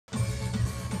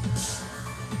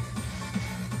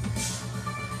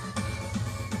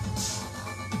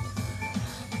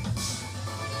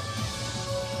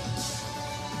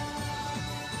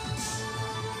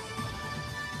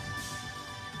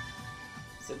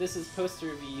this is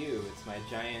poster VU. It's my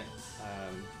giant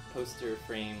poster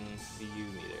frame VU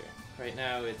meter. Right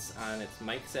now it's on its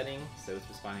mic setting, so it's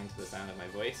responding to the sound of my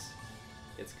voice.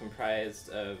 It's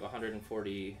comprised of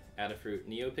 140 adafruit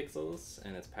neopixels,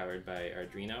 and it's powered by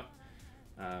Arduino.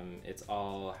 It's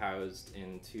all housed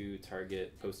in 2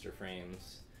 target poster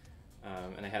frames.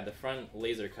 And I had the front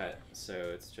laser cut,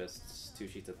 so it's just 2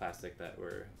 sheets of plastic that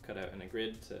were cut out in a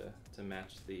grid to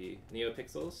match the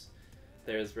neopixels.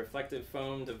 There's reflective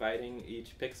foam dividing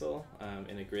each pixel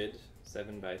in a grid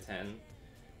 7 by 10,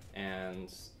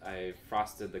 and I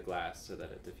frosted the glass so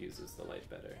that it diffuses the light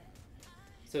better.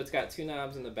 So it's got 2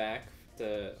 knobs in the back,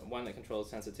 the one that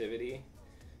controls sensitivity.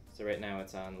 So right now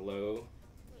it's on low,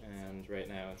 and right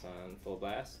now it's on full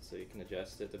blast, so you can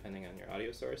adjust it depending on your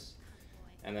audio source.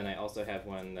 And then I also have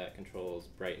one that controls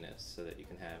brightness, so that you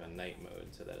can have a night mode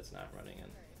so that it's not running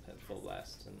at full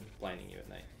blast and blinding you at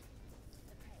night.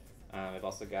 I've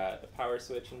also got a power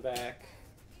switch in back,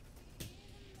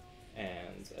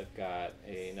 and I've got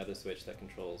another switch that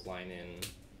controls line in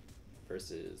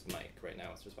versus mic. Right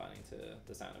now it's responding to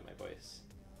the sound of my voice.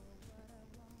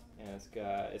 And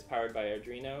it's powered by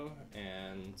Arduino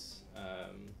and,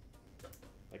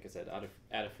 like I said,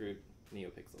 adafruit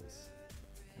neopixels.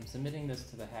 I'm submitting this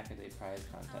to the Hackaday Prize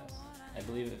contest. I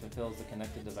believe it fulfills the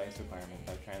connected device requirement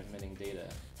by transmitting data,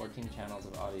 14 channels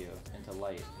of audio, into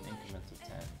light in increments of 10,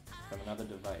 from another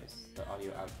device, the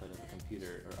audio output of a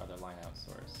computer or other line-out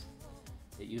source.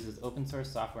 It uses open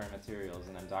source software and materials,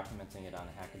 and I'm documenting it on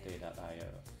hackaday.io.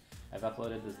 I've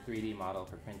uploaded this 3D model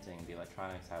for printing, the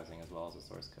electronics housing, as well as the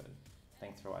source code.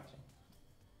 Thanks for watching.